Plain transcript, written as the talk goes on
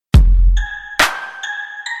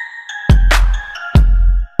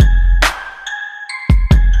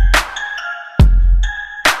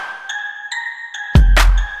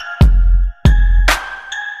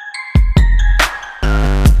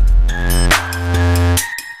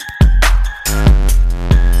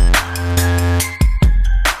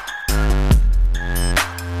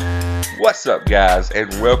What's up, guys, and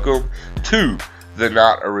welcome to the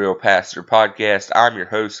Not a Real Pastor podcast. I'm your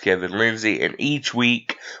host, Kevin Lindsay, and each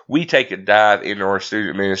week we take a dive into our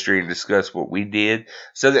student ministry and discuss what we did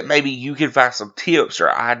so that maybe you can find some tips or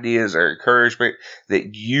ideas or encouragement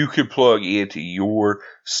that you can plug into your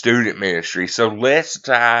student ministry. So let's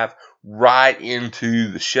dive right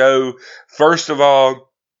into the show. First of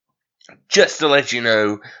all, just to let you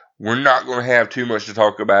know, we're not going to have too much to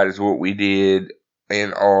talk about is what we did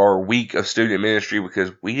in our week of student ministry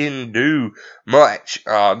because we didn't do much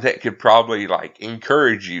that could probably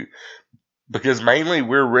encourage you, because mainly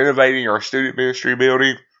we're renovating our student ministry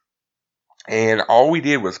building and all we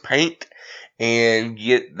did was paint and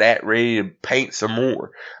get that ready to paint some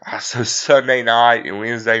more. So Sunday night and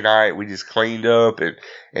Wednesday night we just cleaned up and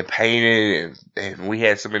painted and we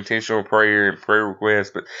had some intentional prayer and prayer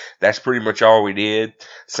requests, but that's pretty much all we did.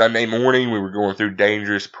 Sunday morning we were going through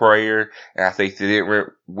dangerous prayer, and I think that it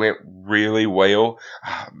went really well.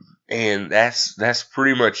 And that's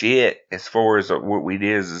pretty much it as far as what we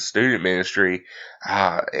did as a student ministry,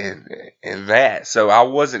 and that. So I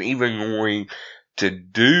wasn't even going to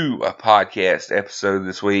do a podcast episode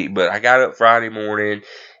this week, but I got up Friday morning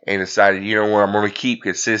and decided, you know what, I'm going to keep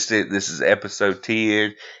consistent. This is episode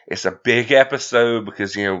 10. It's a big episode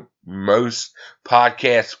because, most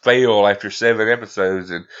podcasts fail after 7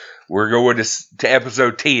 episodes, and we're going to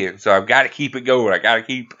episode 10. So I've got to keep it going. I got to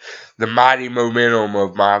keep the mighty momentum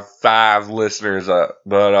of my 5 listeners up.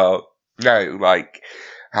 But, no,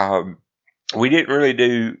 we didn't really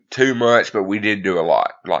do too much, but we did do a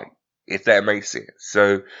lot. If that makes sense.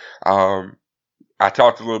 So, I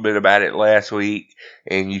talked a little bit about it last week,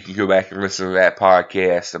 and you can go back and listen to that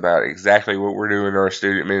podcast about exactly what we're doing in our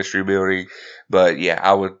student ministry building. But yeah,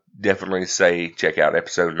 I would definitely say check out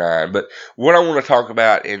episode 9. But what I want to talk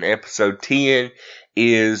about in episode 10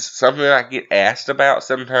 is something that I get asked about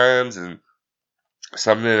sometimes, and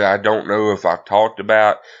something that I don't know if I've talked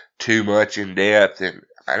about too much in depth, and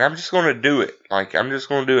I'm just going to do it. I'm just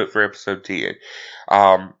going to do it for episode 10.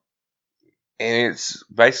 And it's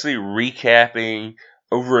basically recapping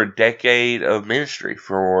over a decade of ministry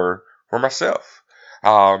for myself.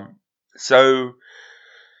 So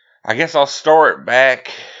I guess I'll start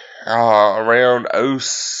back around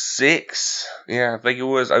 06. Yeah, I think it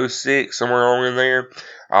was 06, somewhere along in there.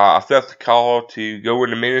 I felt the call to go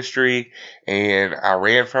into ministry, and I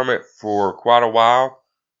ran from it for quite a while.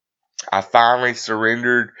 I finally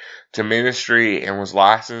surrendered to ministry and was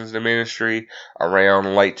licensed in ministry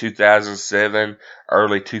around late 2007,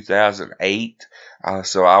 early 2008.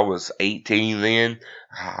 So I was 18 then,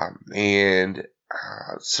 and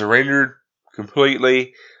surrendered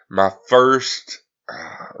completely. My first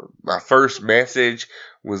message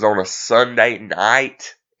was on a Sunday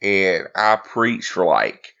night, and I preached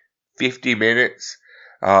for 50 minutes.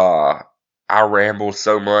 I rambled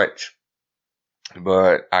so much,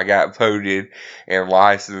 but I got voted and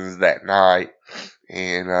licensed that night,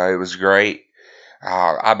 and it was great.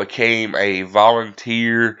 I became a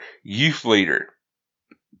volunteer youth leader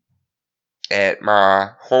at my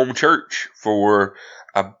home church for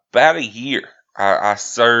about a year. I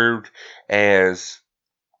served as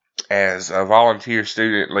a volunteer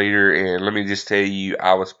student leader, and let me just tell you,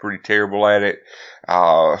 I was pretty terrible at it.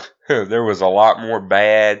 There was a lot more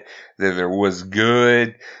bad than there was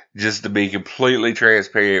good. Just to be completely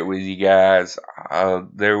transparent with you guys,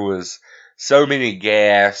 there was so many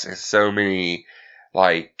gaffes and so many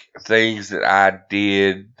things that I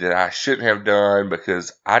did that I shouldn't have done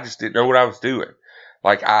because I just didn't know what I was doing.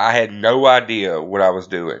 I had no idea what I was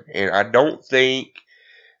doing, and I don't think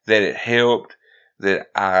that it helped that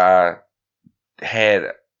I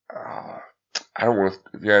had. I don't want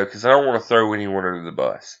to, because I don't want to throw anyone under the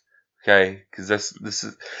bus. Okay, because this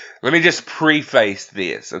is. Let me just preface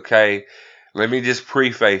this. Okay, let me just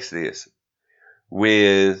preface this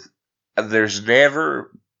with I've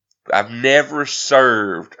never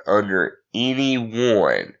served under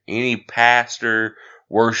any pastor,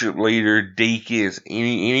 worship leader, deacons,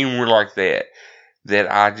 anyone like that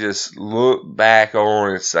I just look back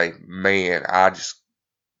on and say, man, I just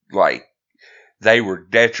they were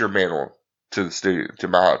detrimental to the student, to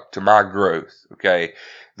my growth. Okay,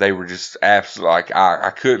 they were just absolutely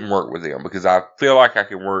I couldn't work with them because I feel like I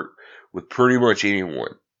can work with pretty much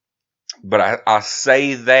anyone. But I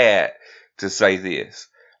say that to say this: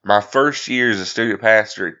 my first year as a student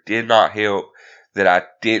pastor, it did not help that I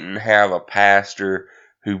didn't have a pastor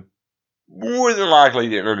who more than likely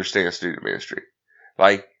didn't understand student ministry.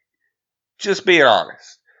 Just being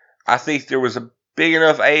honest, I think there was a big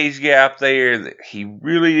enough age gap there that he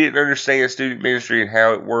really didn't understand student ministry and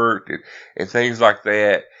how it worked and things like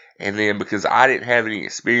that. And then because I didn't have any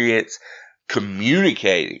experience,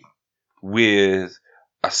 communicating with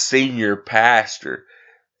a senior pastor,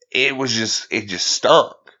 it just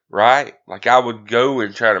stunk, right? Like, I would go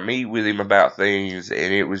and try to meet with him about things,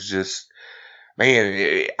 and it was just,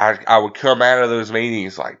 man, I would come out of those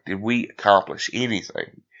meetings like, did we accomplish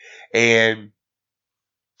anything? And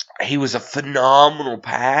he was a phenomenal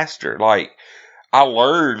pastor. Like, I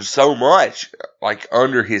learned so much, like,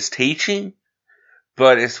 under his teaching,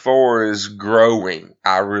 but as far as growing,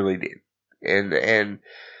 I really did. And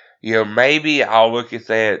maybe I'll look at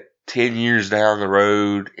that 10 years down the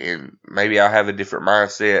road and maybe I'll have a different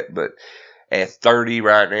mindset, but at 30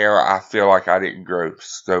 right now, I feel like I didn't grow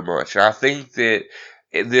so much. And I think that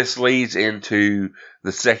this leads into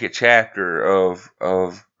the second chapter of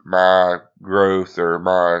my growth or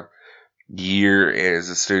my year as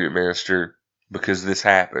a student minister, because this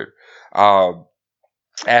happened.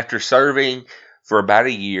 After serving for about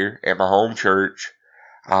a year at my home church,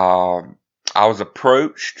 I was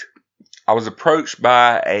approached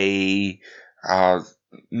by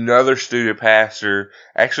another student pastor,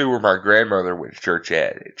 actually where my grandmother went to church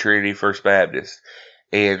at Trinity First Baptist.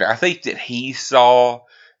 And I think that he saw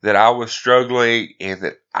that I was struggling and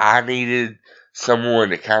that I needed someone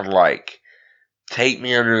to kind of like take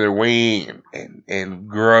me under their wing and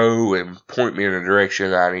grow and point me in a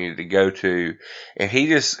direction that I needed to go to. And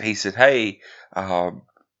he said, hey, I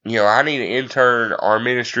need an intern. Our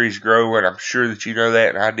ministry's growing. I'm sure that you know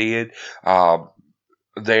that, and I did.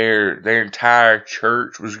 Their entire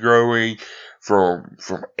church was growing from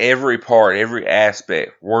every part, every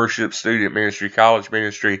aspect, worship, student ministry, college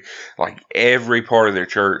ministry, like every part of their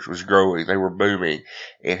church was growing. They were booming.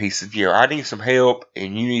 And he said, I need some help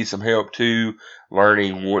and you need some help too,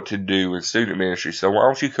 learning what to do in student ministry. So why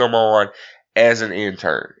don't you come on as an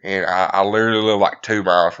intern? And I literally live like 2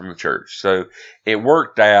 miles from the church. So it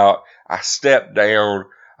worked out. I stepped down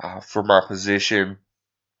for my position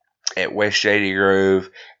at West Shady Grove,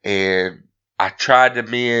 and I tried to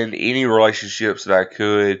mend any relationships that I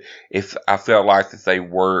could if I felt like that they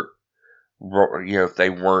weren't, if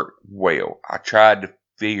they weren't well. I tried to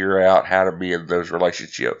figure out how to mend those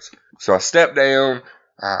relationships. So I stepped down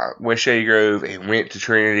West Shady Grove and went to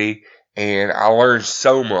Trinity, and I learned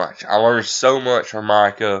so much. I learned so much from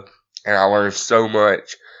Micah, and I learned so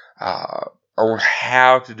much on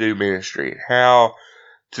how to do ministry and how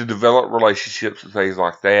to develop relationships and things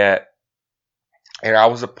like that. And I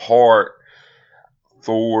was a part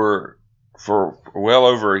for well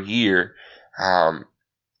over a year.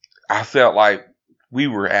 I felt like we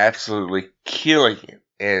were absolutely killing it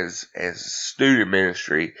as student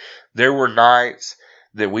ministry. There were nights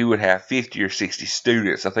that we would have 50 or 60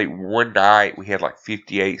 students. I think one night we had like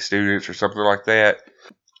 58 students or something like that.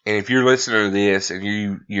 And if you're listening to this and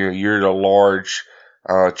you're at a large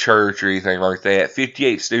church or anything like that,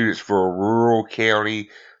 58 students for a rural county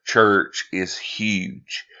church is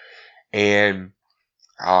huge. And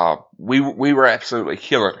we were absolutely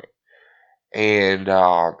killing it. And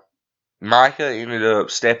Micah ended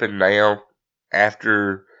up stepping down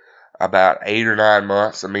after about 8 or 9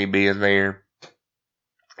 months of me being there.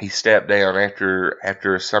 He stepped down after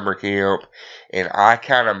a summer camp, and I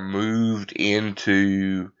kind of moved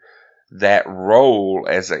into that role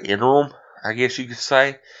as an interim, I guess you could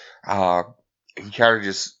say. He kind of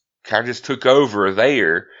just took over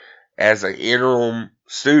there as an interim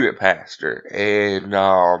student pastor, and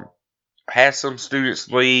had some students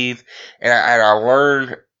leave, and I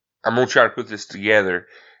learned. I'm gonna try to put this together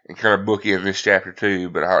and kind of book in this chapter too,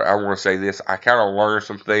 but I want to say this. I kind of learned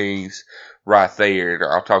some things right there, and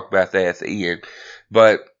I'll talk about that at the end.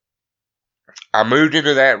 But I moved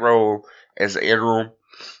into that role as an interim,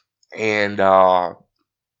 and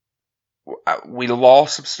we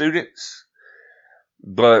lost some students,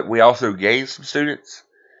 but we also gained some students,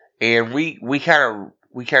 and we kind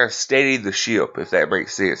of steadied the ship, if that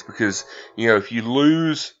makes sense, because if you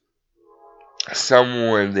lose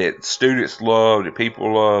someone that students loved and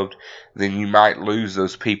people loved, then you might lose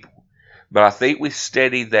those people. But I think we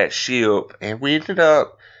steadied that ship, and we ended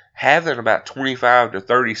up having about 25 to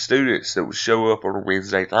 30 students that would show up on a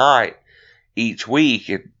Wednesday night each week.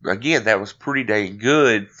 And again, that was pretty dang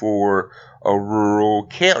good for a rural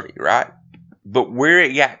county, right? But where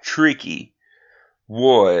it got tricky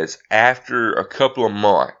was after a couple of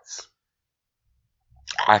months,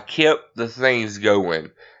 I kept the things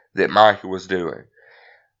going that Micah was doing.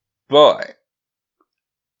 But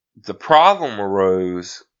the problem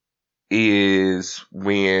arose is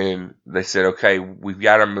when they said, okay, we've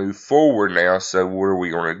got to move forward now, so what are we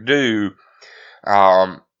going to do?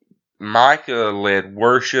 Micah led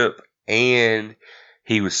worship and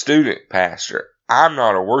he was student pastor. I'm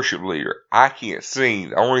not a worship leader. I can't sing.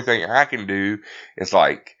 The only thing I can do is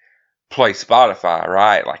like play Spotify,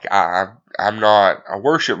 right? Like I'm not a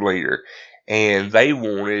worship leader. And they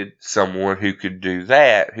wanted someone who could do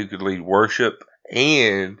that, who could lead worship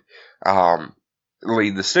and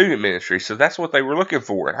lead the student ministry. So that's what they were looking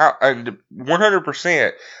for. And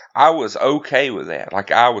 100%, I was okay with that.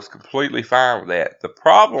 Like, I was completely fine with that. The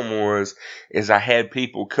problem is I had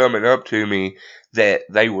people coming up to me that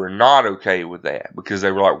they were not okay with that, because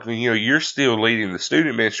they were like, well, you're still leading the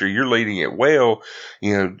student ministry. You're leading it well.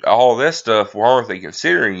 All this stuff. Why aren't they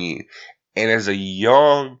considering you? And as a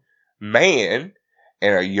young man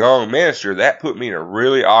and a young minister, that put me in a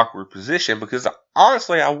really awkward position, because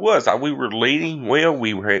honestly, we were leading well.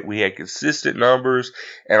 We had consistent numbers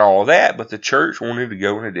and all that, but the church wanted to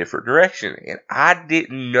go in a different direction, and I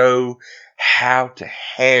didn't know how to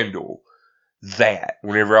handle that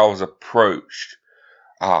whenever I was approached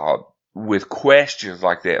with questions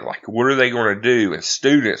like that. Like, what are they going to do? And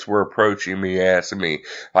students were approaching me, asking me,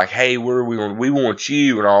 like, hey, what are we going to, we want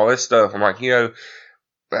you, and all this stuff. I'm like,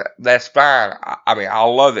 that's fine. I mean, I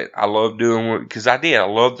love it. I love doing what, because I did. I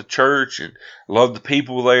love the church and love the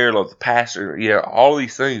people there, love the pastor, all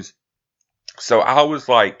these things. So I was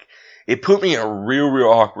like, it put me in a real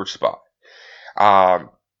awkward spot.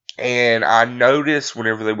 And I noticed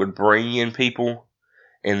whenever they would bring in people,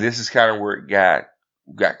 and this is kind of where it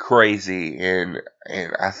got crazy, and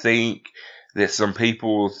I think that some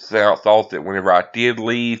people thought that whenever I did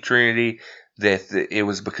leave Trinity, that it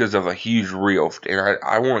was because of a huge rift. And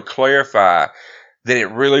I want to clarify that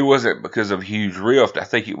it really wasn't because of a huge rift. I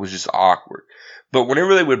think it was just awkward. But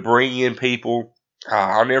whenever they would bring in people,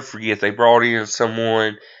 I'll never forget, they brought in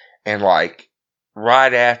someone, and like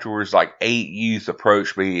right afterwards, like 8 youth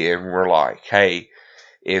approached me and were like, hey,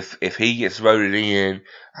 if he gets voted in,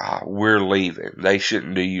 we're leaving. They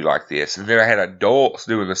shouldn't do you like this. And then I had adults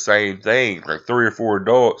doing the same thing, like 3 or 4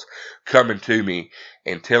 adults coming to me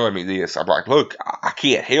and telling me this. I'm like, look, I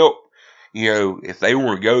can't help. If they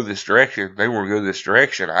want to go this direction, they want to go this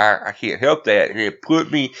direction. I can't help that. And it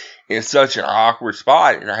put me in such an awkward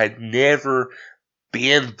spot, and I had never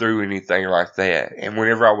been through anything like that. And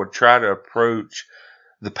whenever I would try to approach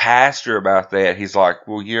the pastor about that, he's like,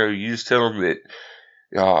 well, you just tell them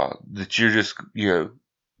that you're just,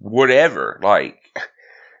 whatever. Like,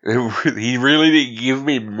 he really didn't give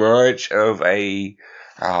me much of a,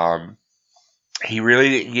 he really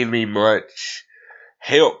didn't give me much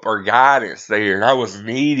help or guidance there. And I was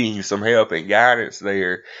needing some help and guidance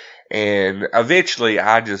there. And eventually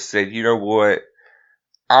I just said, you know what?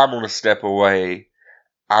 I'm going to step away.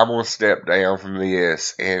 I'm going to step down from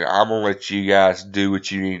this, and I'm going to let you guys do what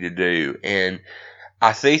you need to do. And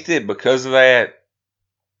I think that because of that,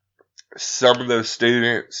 some of those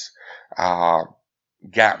students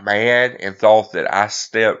got mad and thought that I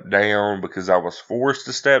stepped down because I was forced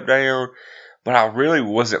to step down, but I really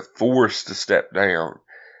wasn't forced to step down.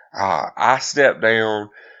 I stepped down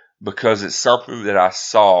because it's something that I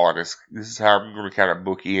saw, and this is how I'm going to kind of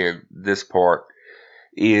book in this part,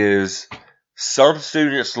 is some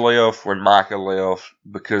students left when Micah left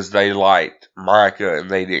because they liked Micah and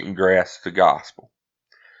they didn't grasp the gospel.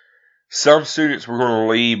 Some students were going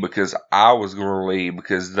to leave because I was going to leave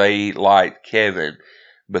because they liked Kevin,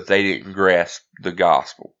 but they didn't grasp the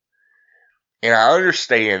gospel. And I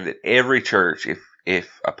understand that every church,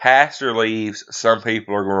 if a pastor leaves, some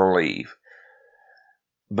people are going to leave.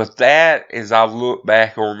 But that, as I look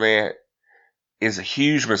back on that, is a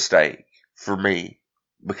huge mistake for me,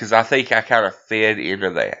 because I think I kind of fed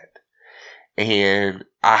into that. And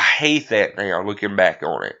I hate that now, looking back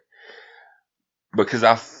on it, because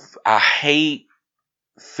I hate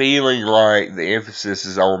feeling like the emphasis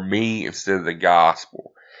is on me instead of the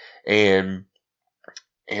gospel. And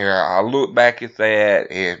I look back at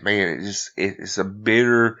that, and man, it's a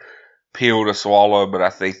bitter pill to swallow, but I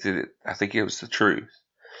think it was the truth.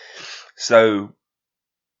 So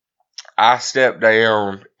I stepped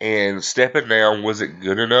down, and stepping down wasn't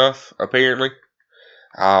good enough, apparently.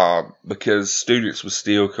 Because students would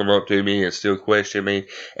still come up to me and still question me,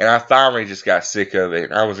 and I finally just got sick of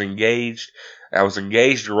it. I was engaged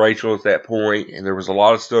to Rachel at that point, and there was a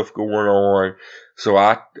lot of stuff going on. So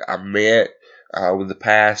I met with the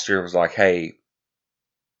pastor and was like, hey,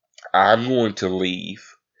 I'm going to leave.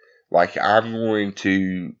 Like, I'm going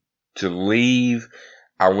to leave.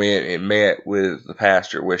 I went and met with the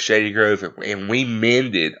pastor at West Shady Grove, and we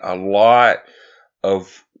mended a lot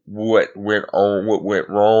of what went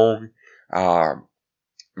wrong.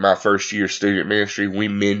 My first year student ministry, we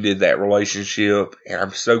mended that relationship, and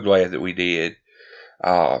I'm so glad that we did.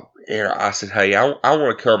 And I said, hey, I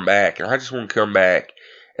want to come back, and I just want to come back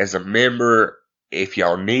as a member if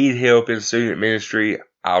y'all need help in student ministry,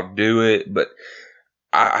 I'll do it. But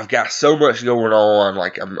I've got so much going on.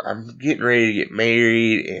 Like I'm getting ready to get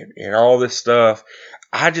married and all this stuff.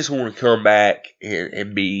 I just want to come back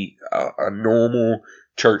and be a normal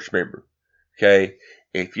church member. Okay.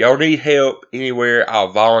 If y'all need help anywhere, I'll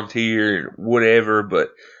volunteer and whatever, but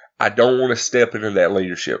I don't want to step into that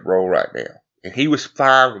leadership role right now. And he was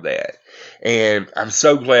fine with that. And I'm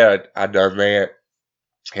so glad I done that.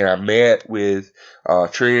 And I met with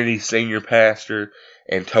Trinity senior pastor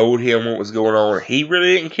and told him what was going on. He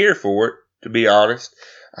really didn't care for it, to be honest.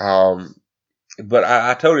 But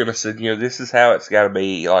I told him, I said, this is how it's got to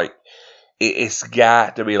be. Like, it's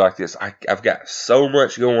got to be like this. I've got so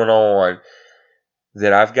much going on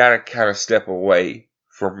that I've got to kind of step away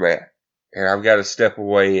from that. And I've got to step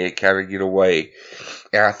away and kind of get away.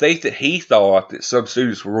 And I think that he thought that some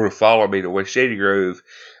students were going to follow me to West Shady Grove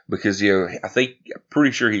because, I'm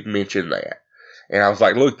pretty sure he mentioned that. And I was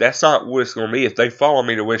like, look, that's not what it's going to be. If they follow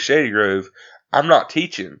me to West Shady Grove, I'm not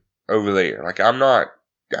teaching over there. Like, I'm going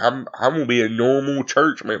to be a normal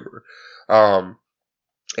church member.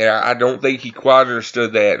 And I don't think he quite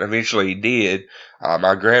understood that, and eventually he did.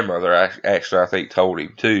 My grandmother actually, I think, told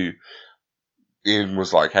him too, and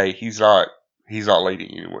was like, "Hey, he's not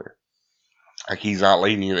leading anywhere. Like, he's not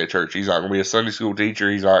leading in that church. He's not going to be a Sunday school teacher.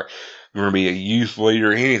 He's not going to be a youth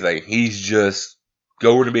leader or anything. He's just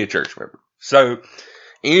going to be a church member." So,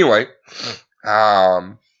 anyway,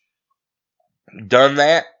 done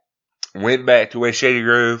that. Went back to West Shady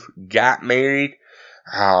Grove. Got married.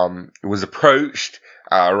 Was approached.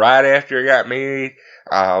 Right after I got married,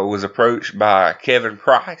 was approached by Kevin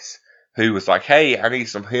Price, who was like, "Hey, I need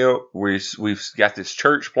some help. We've got this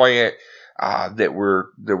church plant that we're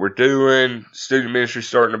doing. Student ministry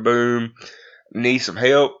starting to boom. Need some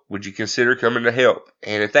help. Would you consider coming to help?"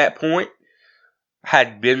 And at that point, I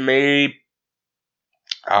had been married.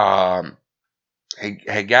 Had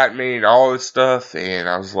gotten married and all this stuff, and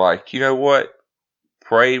I was like, you know what?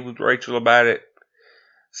 Prayed with Rachel about it.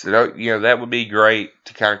 So, that would be great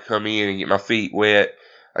to kind of come in and get my feet wet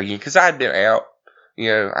again, because I had been out.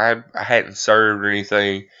 I hadn't served or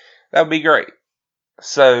anything. That would be great.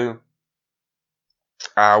 So,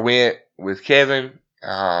 I went with Kevin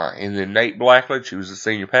and then Nate Blackledge, who was the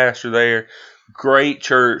senior pastor there. Great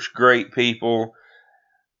church, great people.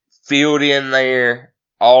 Filled in there,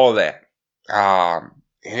 all of that.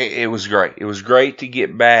 And it was great. It was great to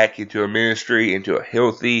get back into a ministry, into a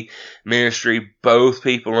healthy ministry. Both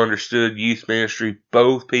people understood youth ministry.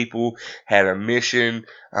 Both people had a mission.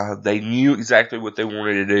 They knew exactly what they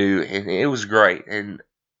wanted to do, and it was great. And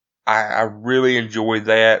I really enjoyed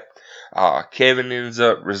that. Kevin ends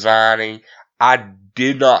up resigning. I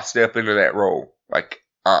did not step into that role.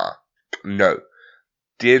 No.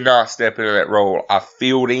 Did not step into that role. I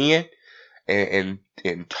filled in and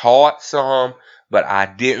taught some, but I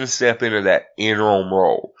didn't step into that interim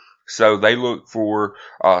role. So they looked for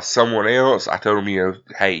someone else. I told them,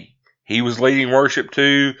 hey, he was leading worship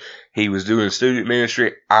too. He was doing student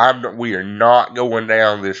ministry. We are not going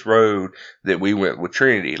down this road that we went with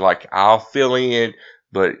Trinity. Like, I'll fill in,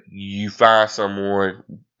 but you find someone.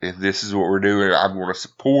 If this is what we're doing, I'm going to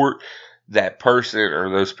support that person or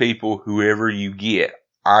those people, whoever you get.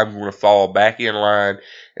 I'm going to fall back in line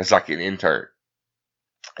as like an intern.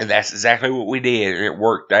 And that's exactly what we did, and it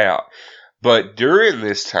worked out. But during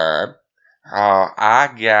this time, I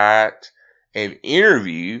got an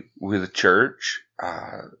interview with a church,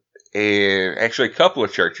 and actually a couple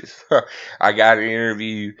of churches. I got an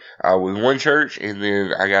interview with one church, and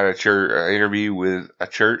then I got an interview with a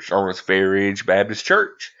church known as Fair Ridge Baptist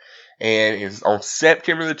Church. And it's on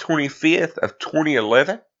September the 25th of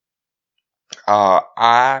 2011.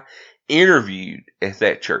 I interviewed at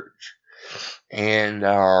that church. And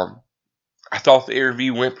I thought the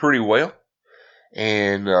interview went pretty well.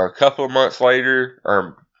 And a couple of months later,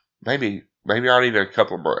 or maybe not even a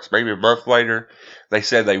couple of months, maybe a month later, they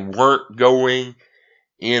said they weren't going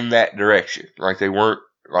in that direction. Like, they weren't,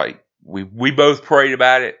 like, we both prayed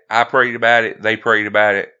about it. I prayed about it. They prayed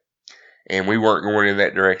about it. And we weren't going in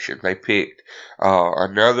that direction. They picked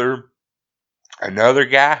another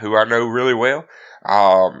guy who I know really well.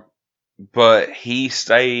 But he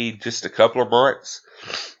stayed just a couple of months,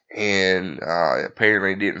 and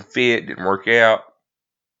apparently didn't fit, didn't work out.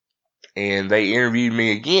 And they interviewed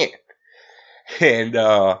me again. And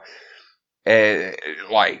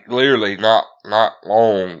like, literally not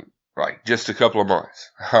long, like just a couple of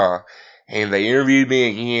months. And they interviewed me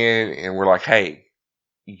again, and we're like, hey,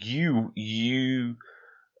 you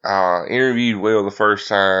interviewed well the first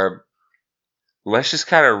time. Let's just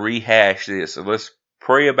kind of rehash this, and let's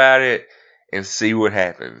pray about it and see what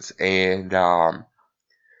happens. And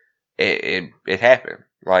it happened.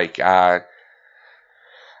 Like I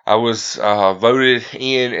was voted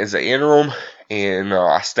in as an interim, and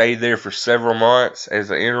I stayed there for several months as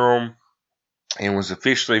an interim, and was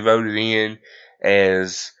officially voted in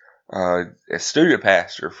as a student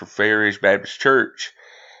pastor for Fair Ridge Baptist Church.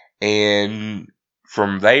 And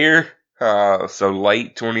from there, so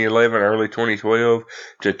late 2011, early 2012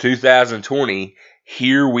 to 2020,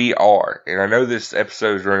 here we are. And I know this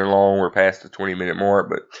episode is running long. We're past the 20-minute mark,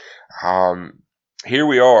 but here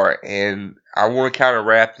we are. And I want to kind of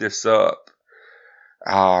wrap this up.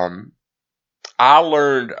 I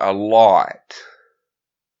learned a lot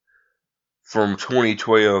from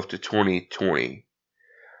 2012 to 2020.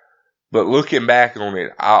 But looking back on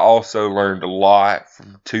it, I also learned a lot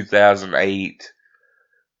from 2008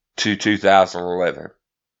 to 2011.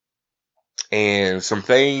 And some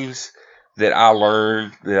things that I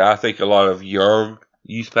learned that I think a lot of young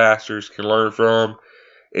youth pastors can learn from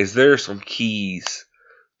is there are some keys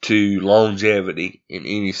to longevity in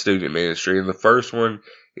any student ministry. And the first one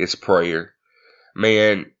is prayer.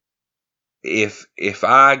 Man, if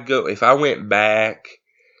I went back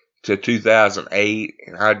to 2008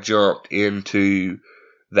 and I jumped into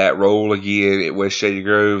that role again at West Shady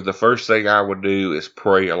Grove, the first thing I would do is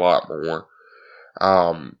pray a lot more.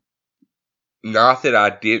 Not that I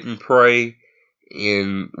didn't pray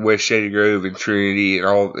in West Shady Grove and Trinity and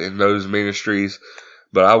all in those ministries,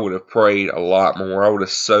 but I would have prayed a lot more. I would have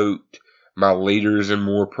soaked my leaders in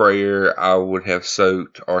more prayer. I would have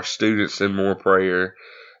soaked our students in more prayer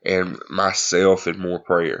and myself in more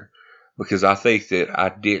prayer, because I think that I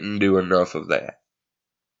didn't do enough of that.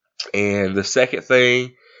 And the second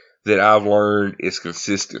thing that I've learned is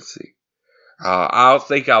consistency. I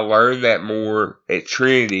think I learned that more at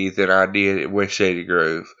Trinity than I did at West Shady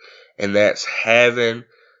Grove. And that's having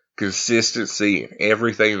consistency in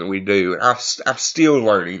everything that we do. And I'm still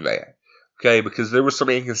learning that. Okay, because there was some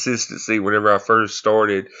inconsistency whenever I first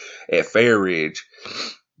started at Fair Ridge.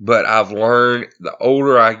 But I've learned the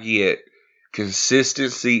older I get,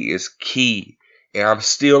 consistency is key. And I'm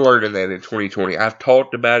still learning that in 2020. I've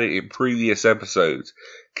talked about it in previous episodes.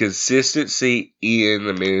 Consistency in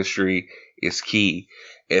the ministry is key.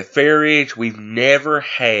 At Fair Ridge, we've never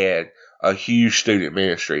had a huge student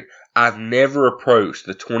ministry. I've never approached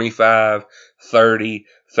the 25, 30,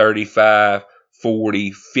 35,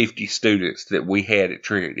 40, 50 students that we had at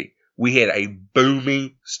Trinity. We had a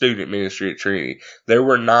booming student ministry at Trinity. There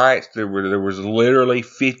were nights, there was literally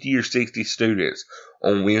 50 or 60 students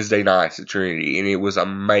on Wednesday nights at Trinity, and it was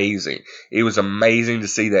amazing. It was amazing to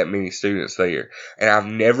see that many students there. And I've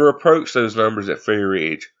never approached those numbers at Fair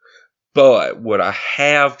Ridge. But what I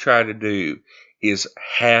have tried to do is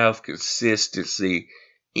have consistency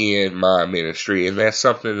in my ministry. And that's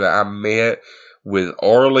something that I met with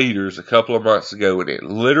our leaders a couple of months ago, and it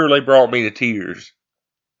literally brought me to tears,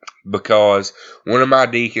 because one of my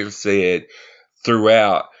deacons said,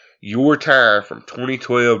 throughout your time from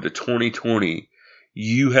 2012 to 2020,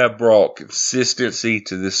 you have brought consistency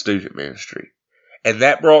to this student ministry. And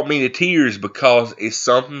that brought me to tears, because it's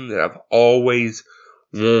something that I've always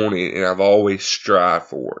wanted and I've always strived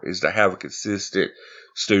for, is to have a consistent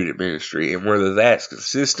student ministry. And whether that's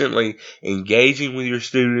consistently engaging with your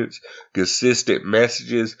students, consistent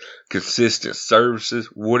messages, consistent services,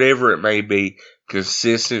 whatever it may be,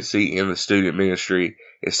 consistency in the student ministry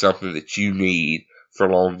is something that you need for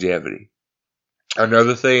longevity.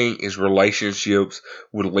 Another thing is relationships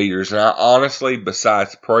with leaders. And I honestly,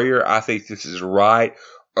 besides prayer, I think this is right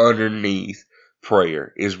underneath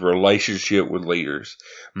prayer, is relationship with leaders.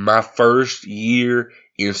 My first year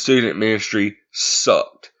in student ministry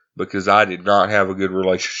sucked because I did not have a good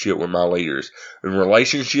relationship with my leaders. And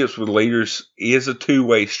relationships with leaders is a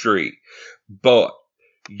two-way street, but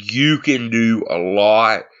you can do a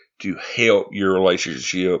lot to help your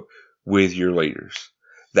relationship with your leaders.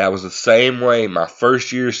 That was the same way my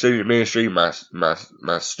first year of student ministry, my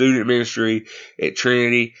student ministry at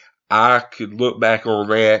Trinity. I could look back on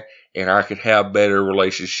that and I could have better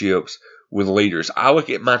relationships with leaders. I look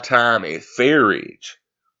at my time at Fair Ridge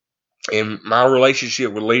and my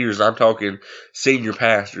relationship with leaders, I'm talking senior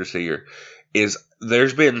pastors here, is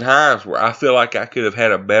there's been times where I feel like I could have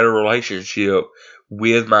had a better relationship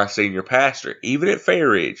with my senior pastor, even at Fair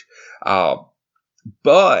Ridge.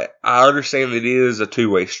 But I understand that it is a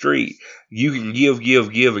two-way street. You can give,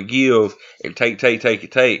 and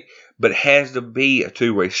take, but it has to be a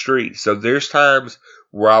two-way street. So there's times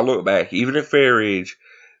where I look back, even at Fair Ridge,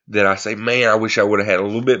 that I say, man, I wish I would have had a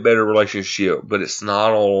little bit better relationship, but it's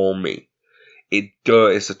not all on me.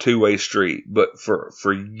 It's a two-way street. But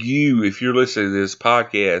for you, if you're listening to this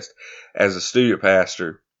podcast as a student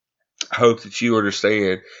pastor, I hope that you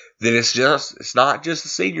understand that it's not just the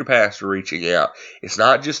senior pastor reaching out. It's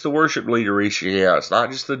not just the worship leader reaching out. It's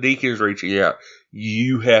not just the deacons reaching out.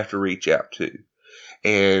 You have to reach out too.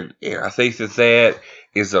 And I think that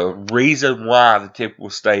is a reason why the typical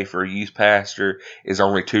stay for a youth pastor is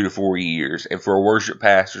only 2 to 4 years. And for a worship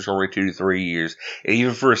pastor, it's only 2 to 3 years. And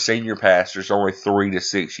even for a senior pastor, it's only 3 to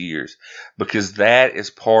 6 years. Because that is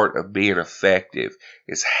part of being effective,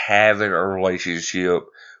 is having a relationship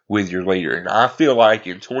with your leader. And I feel like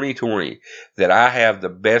in 2020 that I have the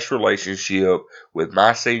best relationship with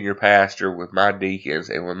my senior pastor, with my deacons,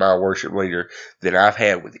 and with my worship leader that I've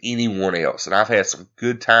had with anyone else. And I've had some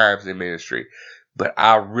good times in ministry, but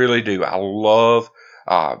I really do. I love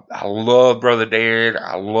Brother Darren.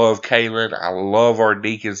 I love Kaylin. I love our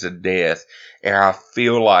deacons to death. And I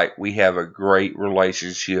feel like we have a great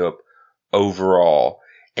relationship overall.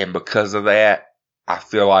 And because of that, I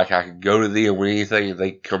feel like I can go to them with anything and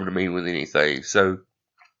they can come to me with anything. So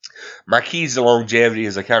my keys to longevity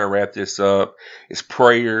as I kind of wrap this up is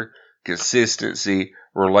prayer, consistency,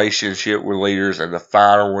 relationship with leaders, and the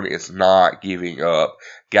final one is not giving up.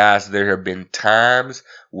 Guys, there have been times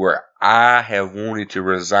where I have wanted to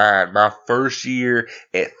resign. My first year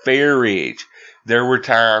at Fair Ridge, there were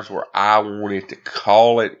times where I wanted to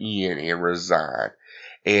call it in and resign.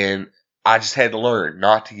 And I just had to learn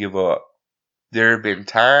not to give up. There have been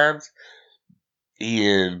times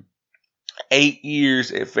in 8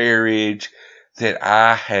 years at Fair Ridge that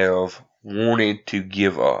I have wanted to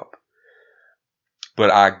give up. But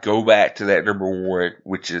I go back to that number one,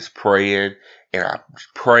 which is praying. And I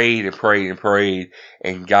prayed and prayed and prayed.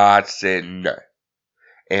 And God said no.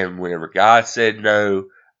 And whenever God said no,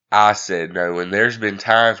 I said no. And there's been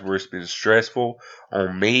times where it's been stressful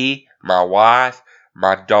on me, my wife,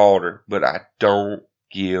 my daughter. But I don't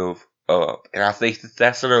give up. And I think that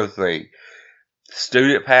that's another thing.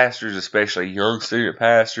 Student pastors, especially young student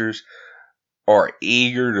pastors, are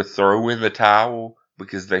eager to throw in the towel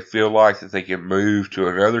because they feel like that they can move to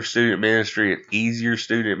another student ministry, an easier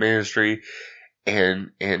student ministry,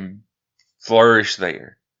 and flourish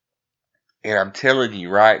there. And I'm telling you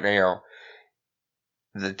right now,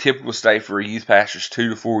 the typical stay for a youth pastor is 2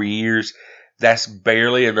 to 4 years. That's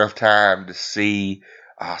barely enough time to see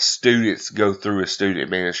students go through a student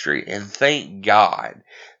ministry. And thank God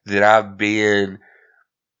that I've been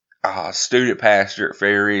a student pastor at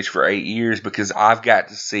Fair Ridge for 8 years, because I've got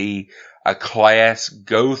to see a class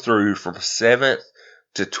go through from 7th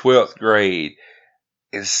to 12th grade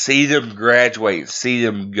and see them graduate and see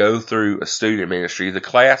them go through a student ministry. The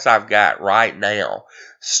class I've got right now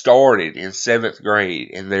started in 7th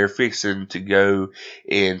grade, and they're fixing to go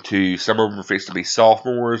into, some of them are fixing to be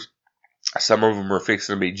sophomores, some of them are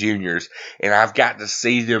fixing to be juniors, and I've got to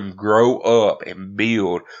see them grow up and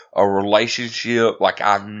build a relationship like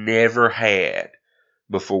I've never had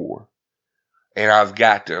before. And I've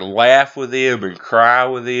got to laugh with them and cry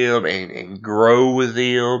with them and grow with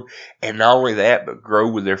them. And not only that, but grow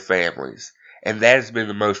with their families. And that has been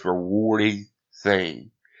the most rewarding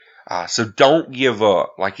thing. So don't give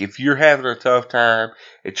up. Like, if you're having a tough time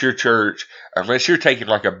at your church, unless you're taking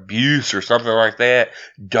like abuse or something like that,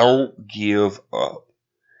 don't give up.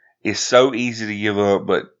 It's so easy to give up,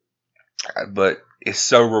 but it's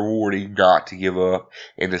so rewarding not to give up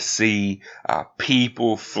and to see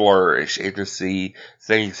people flourish and to see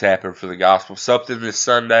things happen for the gospel. Something this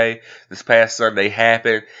past Sunday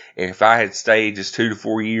happened, and if I had stayed just 2 to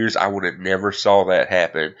 4 years, I would have never saw that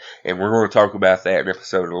happen. And we're going to talk about that in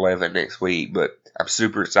episode 11 next week, but I'm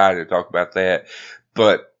super excited to talk about that.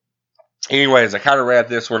 But anyways, I kind of wrap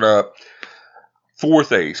this one up. 4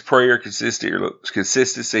 things: prayer,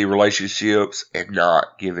 consistency, relationships, and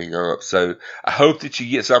not giving up. So I hope that you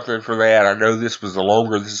get something from that. I know this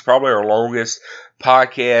is probably our longest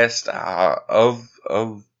podcast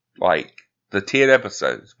of like the 10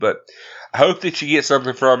 episodes, but I hope that you get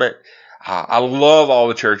something from it. I love all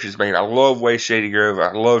the churches, man. I love West Shady Grove.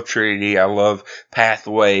 I love Trinity. I love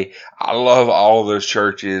Pathway. I love all of those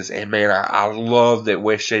churches. And man, I love that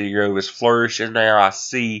West Shady Grove is flourishing now. I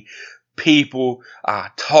see people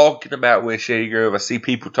talking about West Shady Grove. I see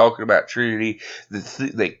people talking about Trinity.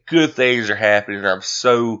 That good things are happening. I'm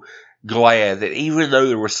so glad that even though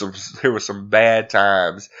there were some bad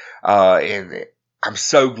times, and I'm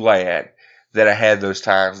so glad that I had those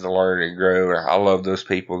times to learn and grow. And I love those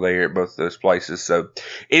people there at both those places. So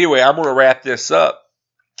anyway, I'm going to wrap this up.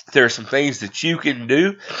 There are some things that you can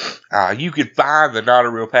do. You can find the Not a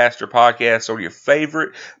Real Pastor podcast on your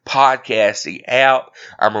favorite podcasting app.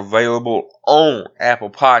 I'm available on Apple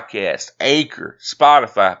Podcasts, Anchor,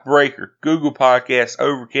 Spotify, Breaker, Google Podcasts,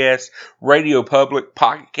 Overcast, Radio Public,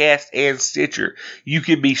 Pocket Cast, and Stitcher. You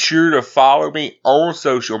can be sure to follow me on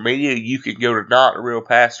social media. You can go to Not a Real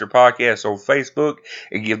Pastor Podcast on Facebook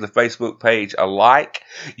and give the Facebook page a like.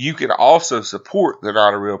 You can also support the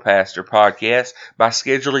Not a Real Pastor podcast by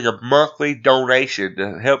scheduling a monthly donation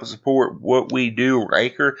to help support what we do on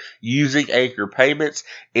Anchor using Anchor payments.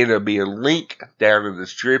 It'll be a link down in the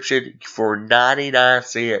description. For 99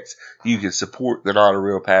 cents, you can support the Not a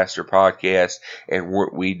Real Pastor podcast and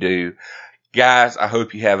what we do. Guys, I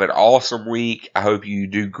hope you have an awesome week. I hope you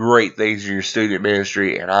do great things in your student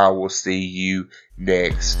ministry, and I will see you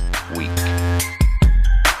next week.